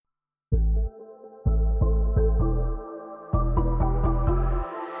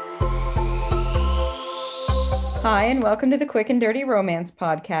Hi, and welcome to the Quick and Dirty Romance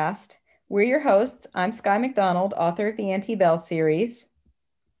Podcast. We're your hosts. I'm Sky McDonald, author of the Anti-Belle series.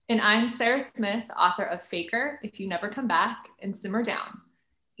 And I'm Sarah Smith, author of Faker, If You Never Come Back, and Simmer Down.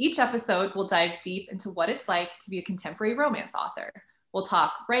 Each episode will dive deep into what it's like to be a contemporary romance author. We'll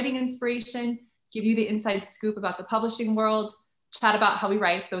talk writing inspiration, give you the inside scoop about the publishing world, chat about how we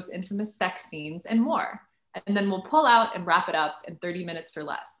write those infamous sex scenes, and more. And then we'll pull out and wrap it up in 30 minutes or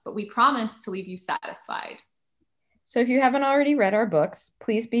less. But we promise to leave you satisfied. So if you haven't already read our books,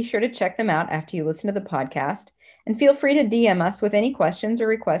 please be sure to check them out after you listen to the podcast. And feel free to DM us with any questions or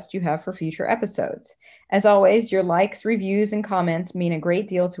requests you have for future episodes. As always, your likes, reviews, and comments mean a great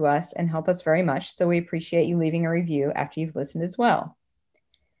deal to us and help us very much. So we appreciate you leaving a review after you've listened as well.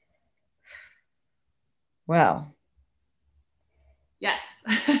 Well, Yes.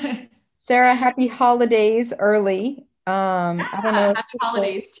 Sarah, happy holidays early. I don't know. Happy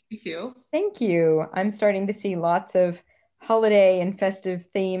holidays to you too. Thank you. I'm starting to see lots of holiday and festive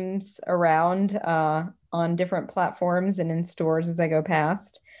themes around on different platforms and in stores as I go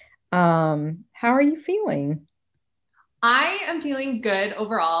past. How are you feeling? I am feeling good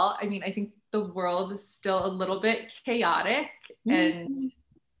overall. I mean, I think the world is still a little bit chaotic and Mhm.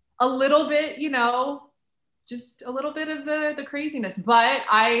 a little bit, just a little bit of the craziness. But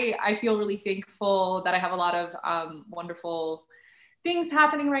I feel really thankful that I have a lot of wonderful things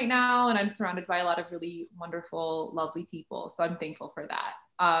happening right now, and I'm surrounded by a lot of really wonderful, lovely people. So I'm thankful for that.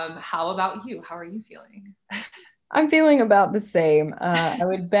 How about you? How are you feeling? I'm feeling about the same. I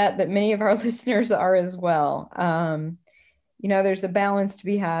would bet that many of our listeners are as well. There's a balance to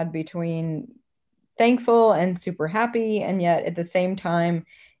be had between thankful and super happy, and yet at the same time,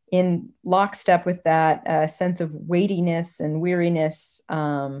 in lockstep with that sense of weightiness and weariness,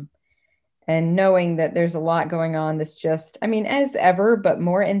 and knowing that there's a lot going on that's just, I mean, as ever, but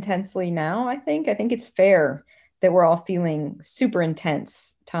more intensely now, I think. I think it's fair that we're all feeling super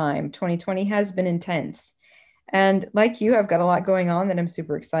intense time. 2020 has been intense. And like you, I've got a lot going on that I'm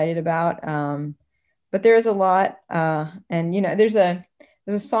super excited about. But there's a lot, and there's a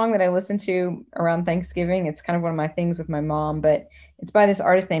song that I listen to around Thanksgiving. It's kind of one of my things with my mom, but it's by this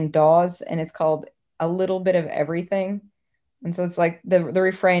artist named Dawes, and it's called "A Little Bit of Everything." And so it's like the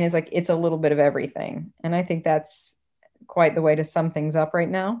refrain is like it's a little bit of everything, and I think that's quite the way to sum things up right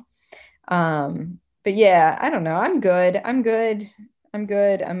now. But yeah, I don't know. I'm good. I'm good. I'm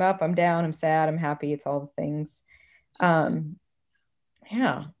good. I'm up. I'm down. I'm sad. I'm happy. It's all the things. Um,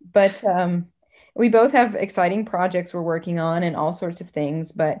 yeah, but we both have exciting projects we're working on and all sorts of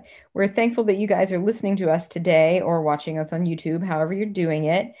things, but we're thankful that you guys are listening to us today or watching us on YouTube, however you're doing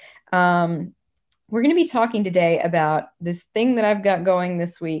it. Um, we're going to be talking today about this thing that I've got going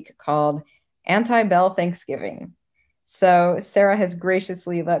this week called Anti-Belle Thanksgiving. So Sarah has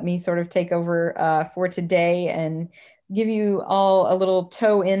graciously let me sort of take over for today and give you all a little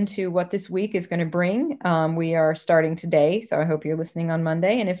toe into what this week is going to bring. We are starting today, so I hope you're listening on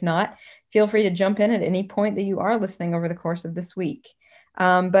Monday. And if not, feel free to jump in at any point that you are listening over the course of this week.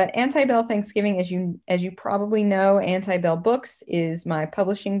 But Anti-Belle Thanksgiving, as you probably know, Anti-Belle Books is my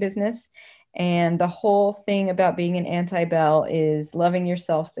publishing business. And the whole thing about being an anti-Belle is loving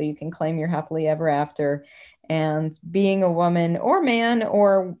yourself so you can claim your happily ever after, and being a woman or man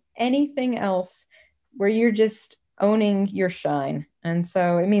or anything else where you're just owning your shine. And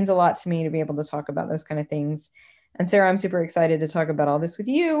so it means a lot to me to be able to talk about those kind of things. And Sarah, I'm super excited to talk about all this with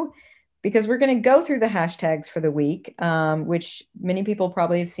you because we're going to go through the hashtags for the week, which many people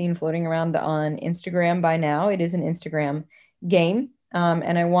probably have seen floating around on Instagram by now. It is an Instagram game.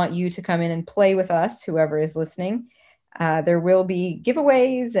 And I want you to come in and play with us, whoever is listening. There will be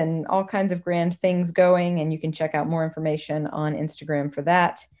giveaways and all kinds of grand things going, and you can check out more information on Instagram for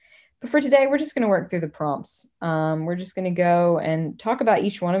that. But for today, we're just going to work through the prompts. We're just going to go and talk about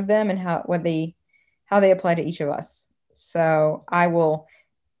each one of them and how they apply to each of us. So I will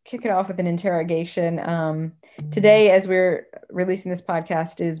kick it off with an interrogation. Today, as we're releasing this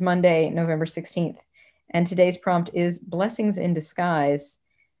podcast, is Monday, November 16th. And today's prompt is blessings in disguise.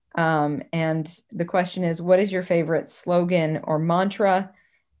 And the question is, what is your favorite slogan or mantra,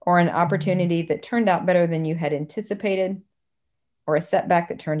 or an opportunity that turned out better than you had anticipated, or a setback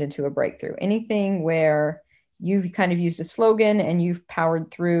that turned into a breakthrough? Anything where you've kind of used a slogan and you've powered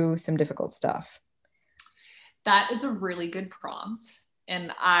through some difficult stuff. That is a really good prompt.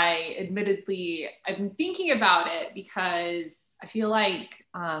 And I've been thinking about it because I feel like,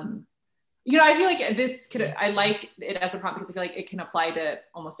 I feel like I like it as a prompt because I feel like it can apply to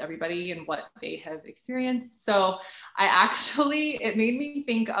almost everybody and what they have experienced. So it made me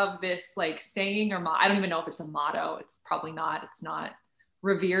think of this like saying I don't even know if it's a motto. It's probably not. It's not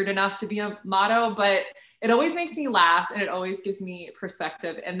revered enough to be a motto, but it always makes me laugh and it always gives me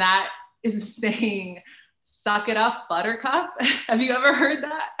perspective. And that is saying, suck it up, buttercup. Have you ever heard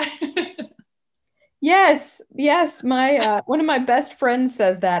that? Yes, yes. My one of my best friends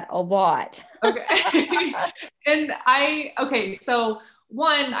says that a lot. Okay. Okay, so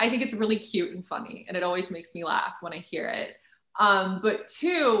one, I think it's really cute and funny, and it always makes me laugh when I hear it. But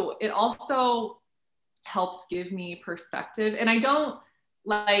two, it also helps give me perspective. And I don't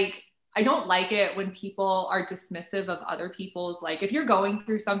like it when people are dismissive of other people's, like, if you're going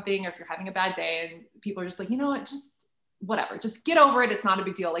through something or if you're having a bad day and people are just like, you know what, just whatever, just get over it. It's not a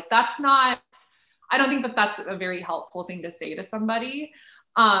big deal. Like, I don't think that that's a very helpful thing to say to somebody.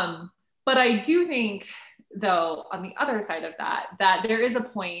 But I do think, though, on the other side of that, that there is a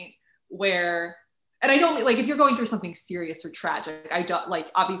point where, and I don't like, if you're going through something serious or tragic, I don't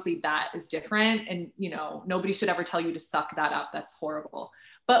like, obviously that is different. And, you know, nobody should ever tell you to suck that up. That's horrible.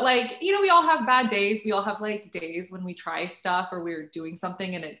 But like, you know, we all have bad days. We all have like days when we try stuff or we're doing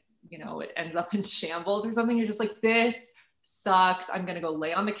something and it, you know, it ends up in shambles or something. You're just like, this sucks. I'm going to go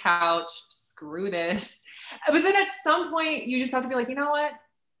lay on the couch. Screw this. But then at some point you just have to be like, you know what?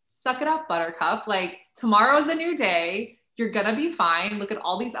 Suck it up, buttercup. Like, tomorrow's a new day. You're gonna be fine. Look at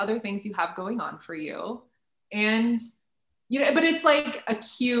all these other things you have going on for you. And, you know, but it's like a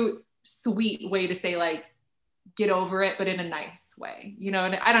cute, sweet way to say, like, get over it, but in a nice way, you know?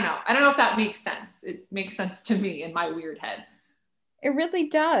 And I don't know. I don't know if that makes sense. It makes sense to me in my weird head. It really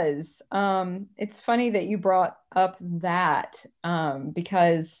does. It's funny that you brought up that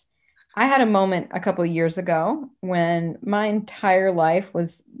because I had a moment a couple of years ago when my entire life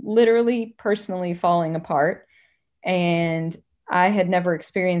was literally personally falling apart, and I had never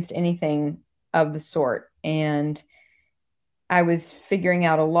experienced anything of the sort. And I was figuring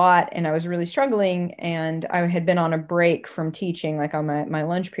out a lot and I was really struggling. And I had been on a break from teaching, like on my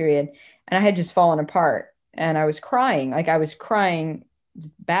lunch period, and I had just fallen apart and I was crying. Like, I was crying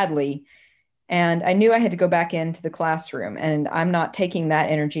badly. And I knew I had to go back into the classroom, and I'm not taking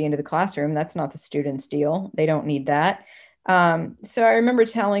that energy into the classroom. That's not the students' deal. They don't need that. So I remember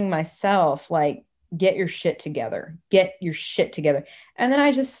telling myself, like, get your shit together, get your shit together. And then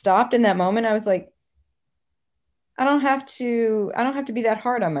I just stopped in that moment. I was like, I don't have to be that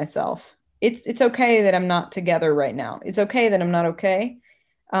hard on myself. It's okay that I'm not together right now. It's okay that I'm not okay.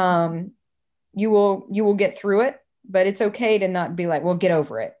 Um, you will get through it, but it's okay to not be like, well, get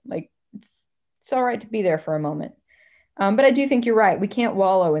over it. Like, it's all right to be there for a moment. But I do think you're right. We can't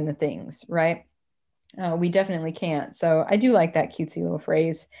wallow in the things, right? We definitely can't. So I do like that cutesy little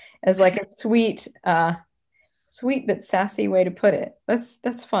phrase as like a sweet but sassy way to put it.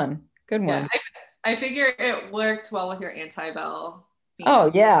 That's fun. Good Yeah. one. I figure it worked well with your Anti-Belle theme. Oh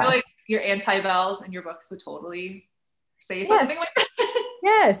I feel yeah. like your Anti-Belles and your books would totally say Yes. something like that.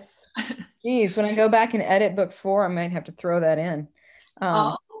 Yes. Geez, when I go back and edit book 4, I might have to throw that in.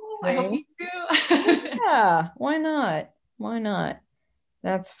 Oh, I hope See? you do. Yeah, why not? Why not?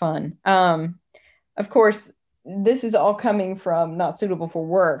 That's fun. Of course, this is all coming from Not Suitable for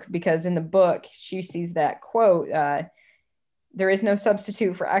Work, because in the book, she sees that quote, there is no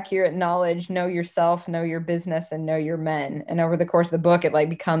substitute for accurate knowledge. Know yourself, know your business, and know your men. And over the course of the book, it like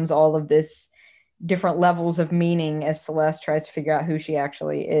becomes all of this different levels of meaning as Celeste tries to figure out who she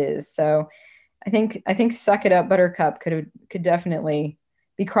actually is. So I think Suck It Up Buttercup could definitely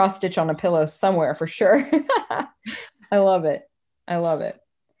be cross stitched on a pillow somewhere for sure. I love it. I love it.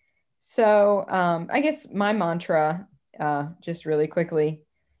 So I guess my mantra, just really quickly,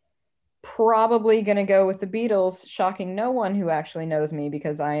 probably going to go with the Beatles, shocking no one who actually knows me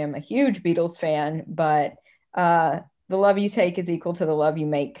because I am a huge Beatles fan, but the love you take is equal to the love you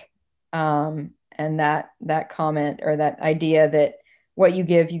make. And that comment, or that idea that what you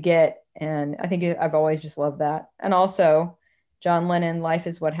give, you get. And I think I've always just loved that. And also, John Lennon, life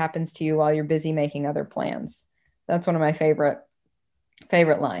is what happens to you while you're busy making other plans. That's one of my favorite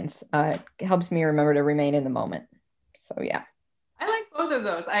lines. It helps me remember to remain in the moment. So yeah. I like both of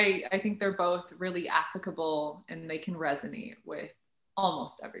those. I think they're both really applicable and they can resonate with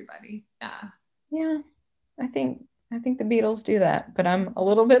almost everybody. Yeah. Yeah. I think the Beatles do that, but I'm a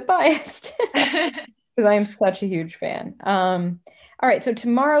little bit biased because I am such a huge fan. All right, so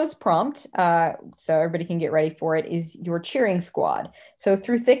tomorrow's prompt, so everybody can get ready for it, is your cheering squad. So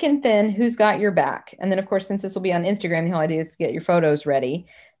through thick and thin, who's got your back? And then, of course, since this will be on Instagram, the whole idea is to get your photos ready.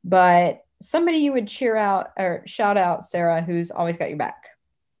 But somebody you would cheer out or shout out, Sarah, who's always got your back.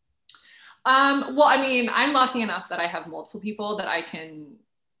 Well, I mean, I'm lucky enough that I have multiple people that I can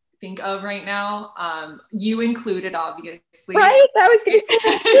think of right now. You included, obviously. Right? I was going to say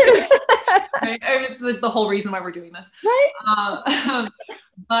that too. Right? the whole reason why we're doing this. Right.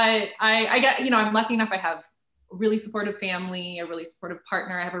 But I get, you know, I'm lucky enough. I have a really supportive family, a really supportive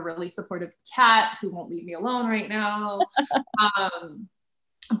partner. I have a really supportive cat who won't leave me alone right now.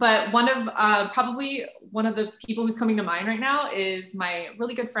 But probably one of the people who's coming to mind right now is my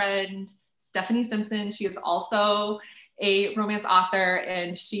really good friend, Stephanie Simpson. She is also a romance author,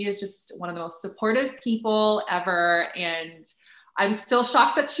 and she is just one of the most supportive people ever. And I'm still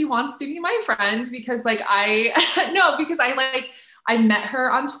shocked that she wants to be my friend, because like I met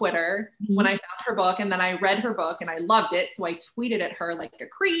her on Twitter when I found her book, and then I read her book and I loved it. So I tweeted at her like a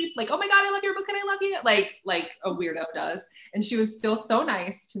creep, like, oh my God, I love your book and I love you. Like a weirdo does. And she was still so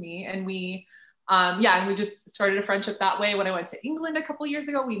nice to me. And and we just started a friendship that way. When I went to England a couple years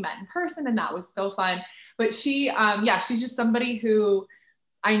ago, we met in person, and that was so fun. But she's just somebody who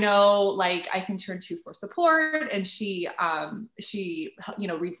I know, like, I can turn to for support. And she, you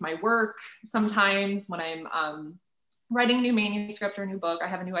know, reads my work sometimes when I'm writing a new manuscript or a new book. I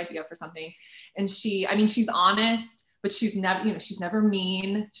have a new idea for something. And she's honest, but she's never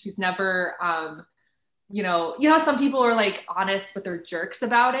mean. She's never, you know, some people are like honest, but they're jerks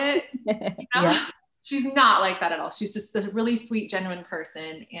about it. You know? Yeah. She's not like that at all. She's just a really sweet, genuine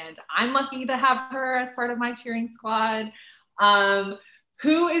person. And I'm lucky to have her as part of my cheering squad.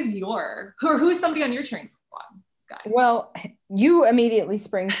 Who's somebody on your cheering squad, Sky? Well, you immediately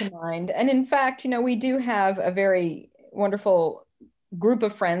spring to mind. And in fact, you know, we do have a very wonderful group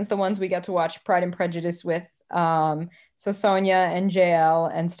of friends, the ones we got to watch Pride and Prejudice with. So Sonia and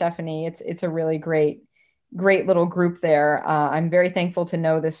JL and Stephanie, it's a really great little group there. I'm very thankful to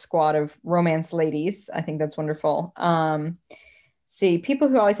know this squad of romance ladies. I think that's wonderful. See, people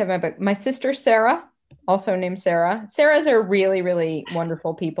who always have my book. My sister Sarah, also named Sarah. Sarahs are really, really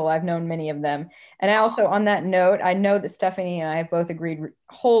wonderful people. I've known many of them. And I also, on that note, I know that Stephanie and I have both agreed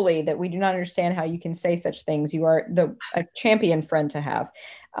wholly that we do not understand how you can say such things. You are a champion friend to have,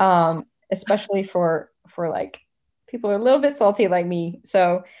 especially for like people who are a little bit salty like me.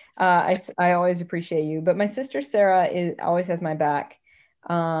 So I always appreciate you. But my sister Sarah always has my back.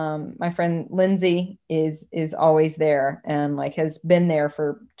 My friend Lindsay is always there and like has been there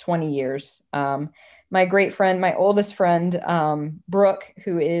for 20 years. My great friend, my oldest friend, Brooke,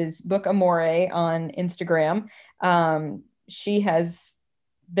 who is Book Amore on Instagram. She has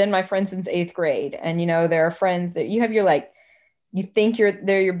been my friend since 8th grade. And, you know, there are friends that you have you think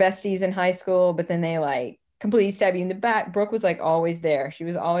they're your besties in high school, but then they like completely stab you in the back. Brooke was like always there. She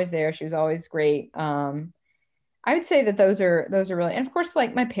was always there. She was always great. I would say that those are really, and of course,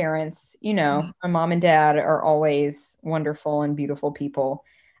 like my parents, you know, my mom and dad are always wonderful and beautiful people.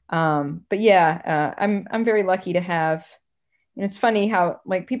 But yeah, I'm very lucky to have, you know, it's funny how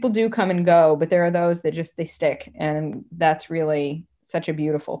like people do come and go, but there are those that just, they stick. And that's really such a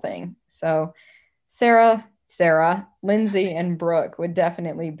beautiful thing. So Sarah, Lindsay, and Brooke would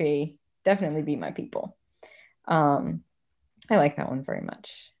definitely be my people. I like that one very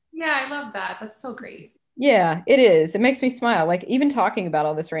much. Yeah, I love that. That's so great. Yeah, it is. It makes me smile. Like even talking about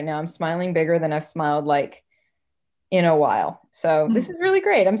all this right now, I'm smiling bigger than I've smiled like in a while. So this is really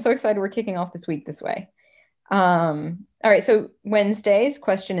great. I'm so excited we're kicking off this week this way. All right, so Wednesday's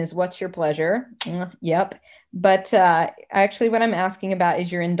question is, what's your pleasure? Yep. But actually what I'm asking about is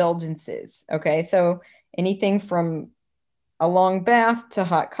your indulgences. Okay, so anything from a long bath to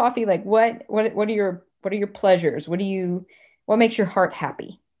hot coffee, like what are your pleasures? What makes your heart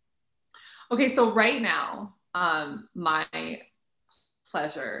happy? Okay, so right now, my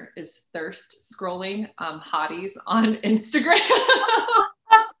pleasure is thirst scrolling hotties on Instagram.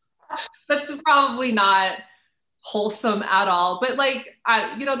 That's probably not wholesome at all, but like,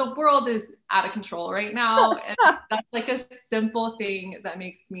 you know, the world is out of control right now. And that's like a simple thing that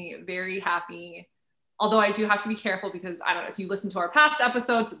makes me very happy. Although I do have to be careful because I don't know if you listen to our past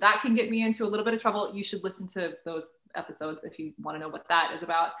episodes, that can get me into a little bit of trouble. You should listen to those episodes if you want to know what that is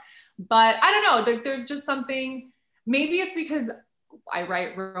about. But I don't know, there's just something, maybe it's because I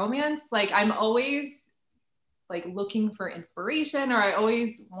write romance. Like I'm always like looking for inspiration, or I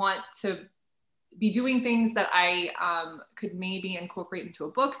always want to be doing things that I could maybe incorporate into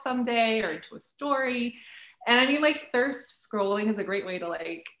a book someday or into a story. And I mean, like thirst scrolling is a great way to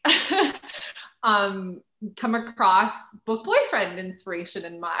like come across book boyfriend inspiration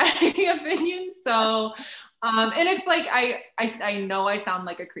in my opinion. So and it's like I know I sound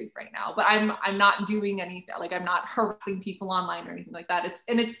like a creep right now, but I'm not doing anything, like I'm not harassing people online or anything like that.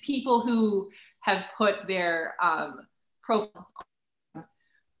 It's people who have put their profiles on,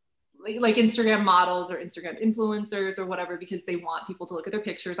 like Instagram models or Instagram influencers or whatever, because they want people to look at their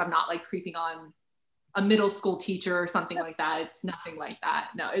pictures. I'm not like creeping on a middle school teacher or something like that. It's nothing like that.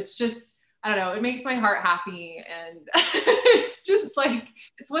 No, it's just I don't know, it makes my heart happy. And it's just like,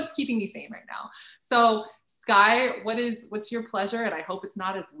 it's what's keeping me sane right now. So Sky, what's your pleasure? And I hope it's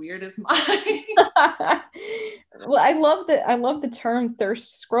not as weird as mine. Well, I love the term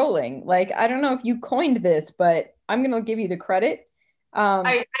thirst scrolling. Like, I don't know if you coined this, but I'm gonna give you the credit. Um,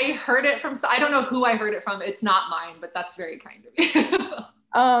 I heard it from, I don't know who I heard it from. It's not mine, but that's very kind of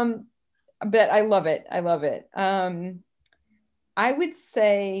you. um, but I love it. I love it. I would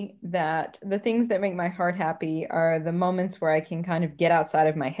say that the things that make my heart happy are the moments where I can kind of get outside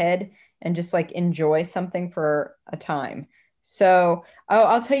of my head and just like enjoy something for a time. So,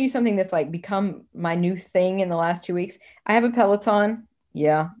 I'll tell you something that's like become my new thing in the last 2 weeks. I have a Peloton.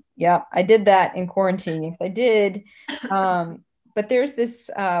 Yeah, yeah, I did that in quarantine. Yes, I did. But there's this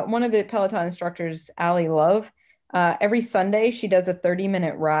one of the Peloton instructors, Allie Love. Every Sunday, she does a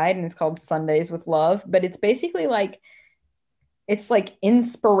 30-minute ride, and it's called Sundays with Love. But it's like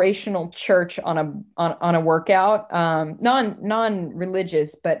inspirational church on a workout, non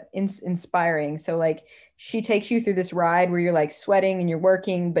religious but inspiring. So like she takes you through this ride where you're like sweating and you're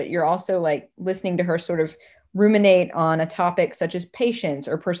working, but you're also like listening to her sort of ruminate on a topic such as patience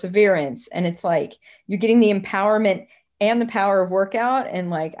or perseverance, and it's like you're getting the empowerment and the power of workout.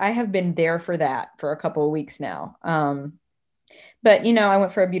 And like I have been there for that for a couple of weeks now. But I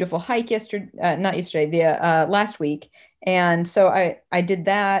went for a beautiful hike yesterday, not yesterday, the last week, and so I did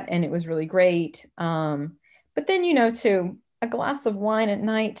that, and it was really great. But then too, a glass of wine at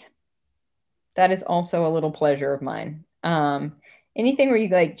night, that is also a little pleasure of mine. Anything where you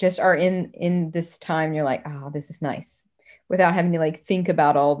like just are in this time, you're like, oh, this is nice, without having to like think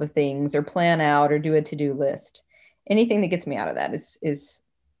about all the things or plan out or do a to-do list. Anything that gets me out of that is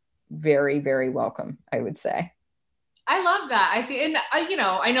very, very welcome, I would say. I love that. I think, and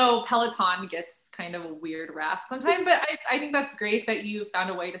I know Peloton gets kind of a weird rap sometimes, but I think that's great that you found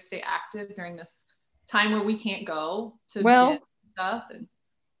a way to stay active during this time where we can't go to gym Well, and stuff. And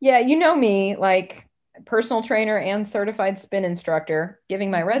yeah, you know me, like personal trainer and certified spin instructor, giving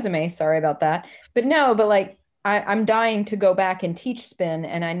my resume. Sorry about that. But no, but like I'm dying to go back and teach spin,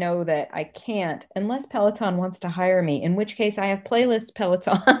 and I know that I can't unless Peloton wants to hire me, in which case I have playlist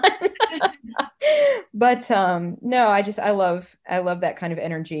Peloton. But no, I love that kind of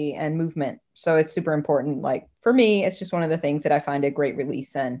energy and movement. So it's super important. Like for me, it's just one of the things that I find a great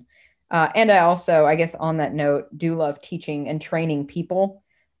release in. And I also, I guess on that note, do love teaching and training people,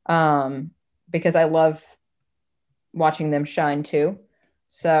 um, because I love watching them shine too.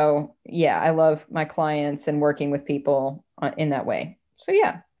 So yeah, I love my clients and working with people in that way. So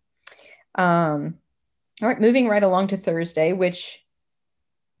yeah. All right, moving right along to Thursday, which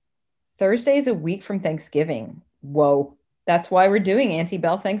Thursday is a week from Thanksgiving. Whoa. That's why we're doing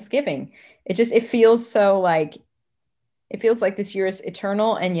Anti-Belle Thanksgiving. It feels like this year is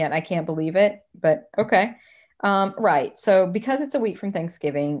eternal, and yet I can't believe it. But okay. Right. So because it's a week from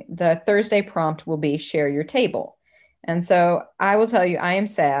Thanksgiving, the Thursday prompt will be share your table. And so I will tell you, I am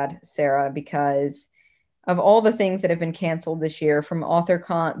sad, Sarah, because of all the things that have been canceled this year, from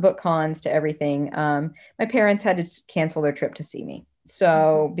book cons to everything. My parents had to cancel their trip to see me.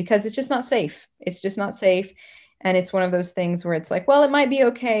 So because it's just not safe. It's just not safe. And it's one of those things where it's like, well, it might be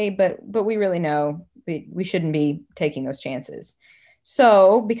okay, but we really know we shouldn't be taking those chances.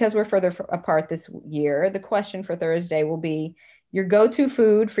 So because we're further apart this year, the question for Thursday will be your go-to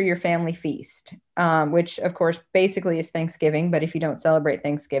food for your family feast, which of course basically is Thanksgiving. But if you don't celebrate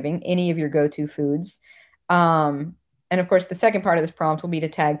Thanksgiving, any of your go-to foods. And of course, the second part of this prompt will be to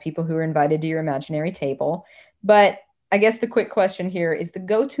tag people who are invited to your imaginary table. But I guess the quick question here is the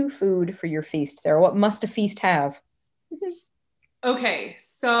go-to food for your feast, Sarah. What must a feast have? okay,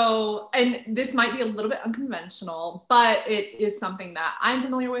 so, and this might be a little bit unconventional, but it is something that I'm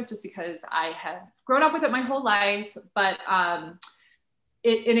familiar with just because I have grown up with it my whole life. But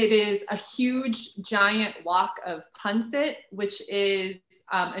it is a huge giant wok of pancit, which is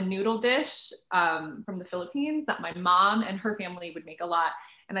a noodle dish from the Philippines that my mom and her family would make a lot.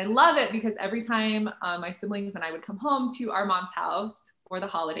 And I love it because every time my siblings and I would come home to our mom's house for the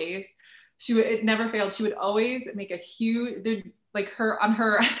holidays, it never failed. She would always make a huge, like her on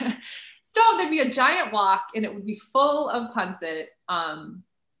her stove, there'd be a giant wok and it would be full of pancit,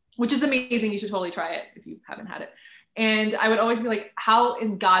 which is amazing. You should totally try it if you haven't had it. And I would always be like, how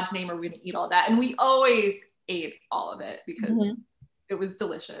in God's name are we going to eat all that? And we always ate all of it because it was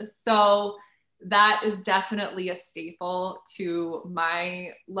delicious. So that is definitely a staple to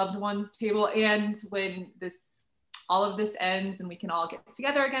my loved one's table. And when all of this ends and we can all get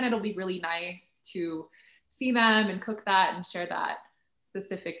together again, it'll be really nice to see them and cook that and share that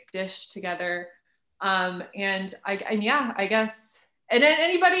specific dish together. And yeah, I guess And then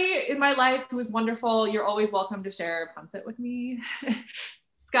anybody in my life who is wonderful, you're always welcome to share Punset with me.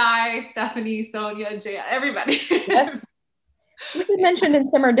 Sky, Stephanie, Sonia, Jaya, everybody. Yes. This is mentioned in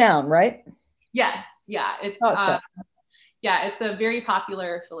Simmer Down, right? Yes, yeah, Oh, so. yeah, it's a very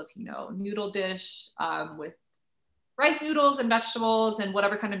popular Filipino noodle dish with rice noodles and vegetables and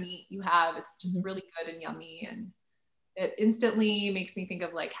whatever kind of meat you have. It's just really good and yummy, and it instantly makes me think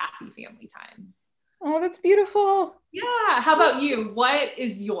of like happy family times. Oh, that's beautiful. Yeah. How about you? What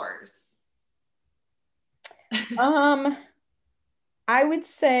is yours? Um, I would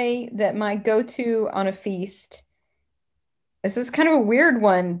say that my go-to on a feast, this is kind of a weird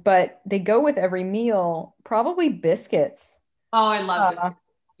one, but they go with every meal, probably biscuits. Oh, I love Uh, biscuits.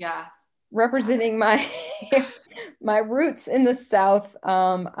 Yeah. representing my my roots in the South.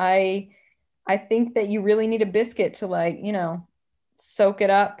 I think that you really need a biscuit to like, soak it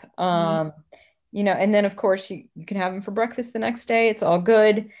up. Mhm. And then of course you can have them for breakfast the next day. It's all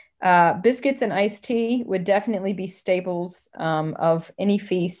good. Biscuits and iced tea would definitely be staples of any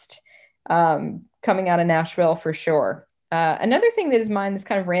feast coming out of Nashville for sure. Another thing that is mine that's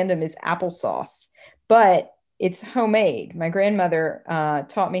kind of random is applesauce, but it's homemade. My grandmother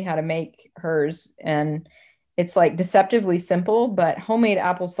taught me how to make hers, and it's like deceptively simple, but homemade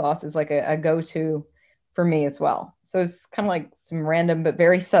applesauce is like a go-to for me as well. So it's kind of like some random but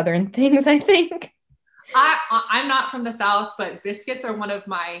very Southern things, I think. I'm not from the South, but biscuits are one of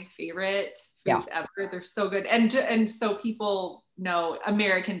my favorite Yeah. foods ever. They're so good. And so people know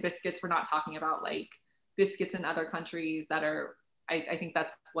American biscuits, we're not talking about like biscuits in other countries that are, I think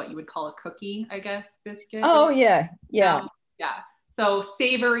that's what you would call a cookie, I guess, biscuit. Oh yeah. Yeah. Yeah. So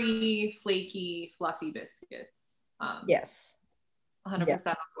savory, flaky, fluffy biscuits. Yes. 100% Yes.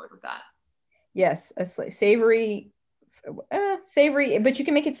 on board with that. Yes. Savory, savory, but you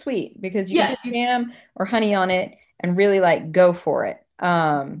can make it sweet because you can Yes. put jam or honey on it and really like go for it.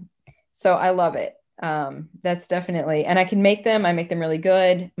 So I love it. That's definitely, and I can make them. I make them really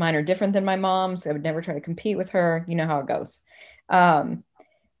good. Mine are different than my mom's. I would never try to compete with her. You know how it goes. Um,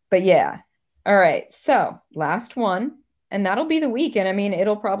 but yeah. All right. So last one, and that'll be the week. And I mean,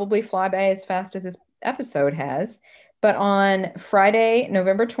 it'll probably fly by as fast as this episode has. But on Friday,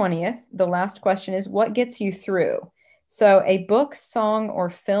 November 20th, the last question is what gets you through? So a book, song, or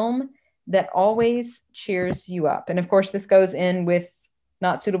film that always cheers you up. And of course, this goes in with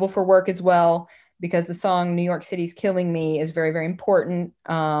not suitable for work as well, because the song New York City's Killing Me is very, very important.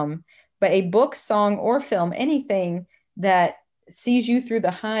 But a book, song, or film, anything that sees you through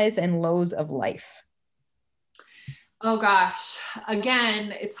the highs and lows of life. Oh gosh.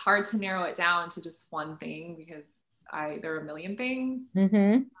 Again, it's hard to narrow it down to just one thing because there are a million things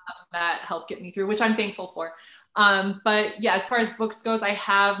Mm-hmm. that help get me through, which I'm thankful for. But yeah, as far as books goes, I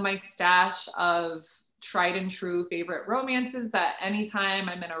have my stash of tried and true favorite romances that anytime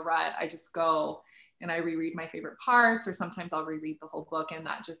I'm in a rut, I just go and I reread my favorite parts, or sometimes I'll reread the whole book, and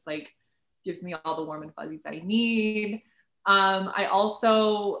that just like gives me all the warm and fuzzies I need. I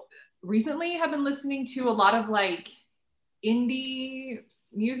also recently have been listening to a lot of like indie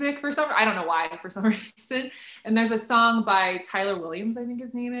music for some, I don't know why, for some reason. And there's a song by Tyler Williams, I think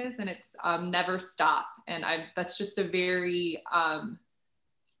his name is, and it's Never Stop. And that's just a very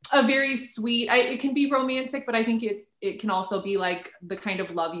sweet, it can be romantic, but I think it can also be like the kind of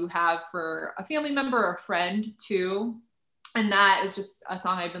love you have for a family member or a friend too. And that is just a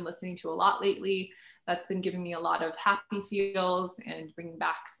song I've been listening to a lot lately. That's been giving me a lot of happy feels and bringing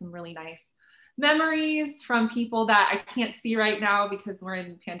back some really nice memories from people that I can't see right now because we're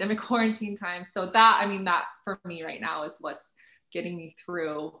in pandemic quarantine time. So that for me right now is what's getting me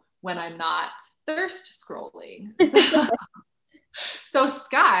through when I'm not thirst scrolling. So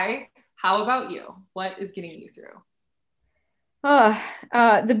Sky, how about you? What is getting you through?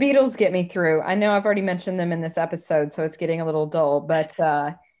 The Beatles get me through. I know I've already mentioned them in this episode, so it's getting a little dull, but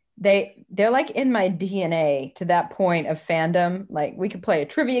they're like in my DNA to that point of fandom. Like we could play a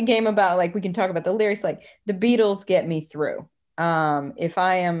trivia game about, like we can talk about the lyrics. Like the Beatles get me through. If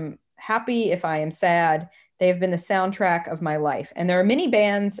I am happy, if I am sad, they have been the soundtrack of my life. And there are many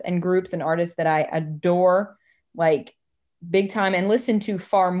bands and groups and artists that I adore, like big time, and listen to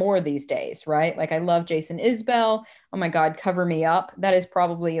far more these days, right? Like I love Jason Isbell. Oh my God, Cover Me Up. That is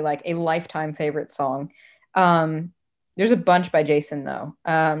probably like a lifetime favorite song. There's a bunch by Jason though.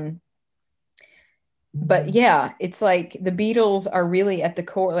 But yeah, it's like the Beatles are really at the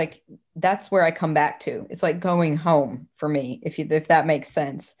core. Like that's where I come back to. It's like going home for me, if that makes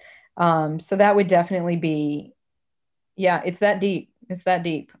sense. So that would definitely be, yeah, it's that deep. It's that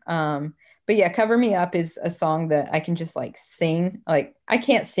deep. But yeah, Cover Me Up is a song that I can just like sing. Like I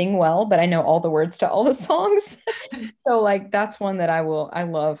can't sing well, but I know all the words to all the songs. So like that's one that I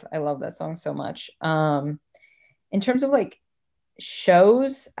love that song so much. In terms of like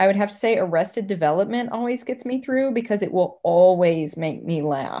shows, I would have to say Arrested Development always gets me through because it will always make me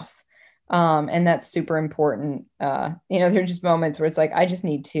laugh. And that's super important. There are just moments where it's like, I just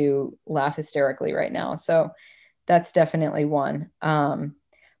need to laugh hysterically right now. So that's definitely one.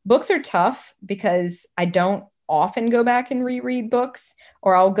 Books are tough because I don't often go back and reread books,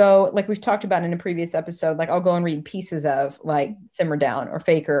 or I'll go, like we've talked about in a previous episode, like I'll go and read pieces of like Simmer Down or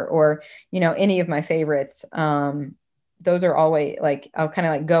Faker or, any of my favorites. Those are always like, I'll kind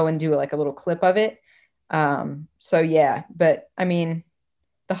of like go and do like a little clip of it. So yeah, but I mean,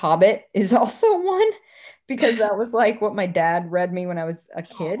 The Hobbit is also one because that was like what my dad read me when I was a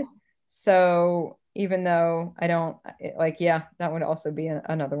kid. So even though I don't like, yeah, that would also be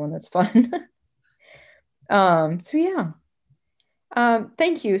another one that's fun. So yeah.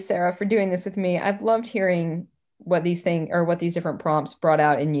 Thank you, Sarah, for doing this with me. I've loved hearing what these different prompts brought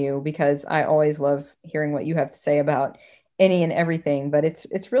out in you because I always love hearing what you have to say about any and everything. But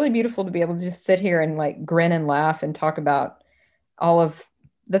it's really beautiful to be able to just sit here and like grin and laugh and talk about all of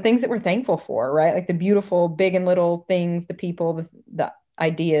the things that we're thankful for, right? Like the beautiful big and little things, the people, the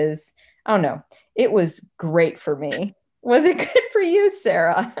ideas. I don't know. It was great for me. Was it good for you,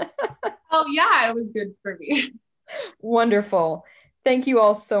 Sarah? Oh, yeah, it was good for me. Wonderful. Thank you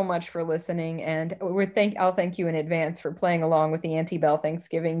all so much for listening, and I'll thank you in advance for playing along with the Anti-Belle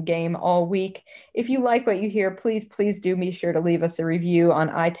Thanksgiving game all week. If you like what you hear, please do be sure to leave us a review on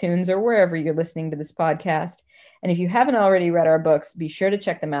iTunes or wherever you're listening to this podcast. And if you haven't already read our books, be sure to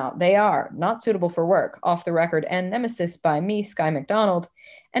check them out. They are Not Suitable for Work, Off the Record, and Nemesis by me, Sky McDonald,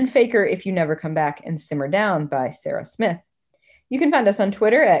 and Faker If You Never Come Back and Simmer Down by Sarah Smith. You can find us on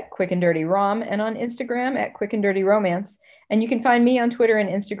Twitter at Quick and Dirty Rom and on Instagram at Quick and Dirty Romance. And you can find me on Twitter and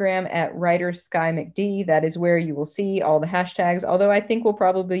Instagram at Writer Sky McD. That is where you will see all the hashtags, although I think we'll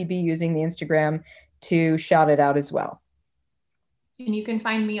probably be using the Instagram to shout it out as well. And you can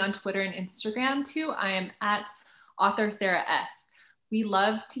find me on Twitter and Instagram too. I am at author Sarah S. We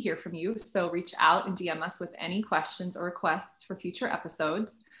love to hear from you, so reach out and DM us with any questions or requests for future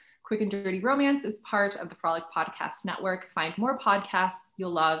episodes. Quick and Dirty Romance is part of the Frolic Podcast Network. Find more podcasts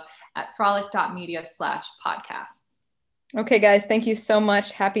you'll love at frolic.media/podcasts. Okay, guys, thank you so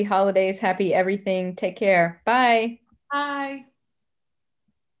much. Happy holidays, happy everything. Take care. Bye. Bye.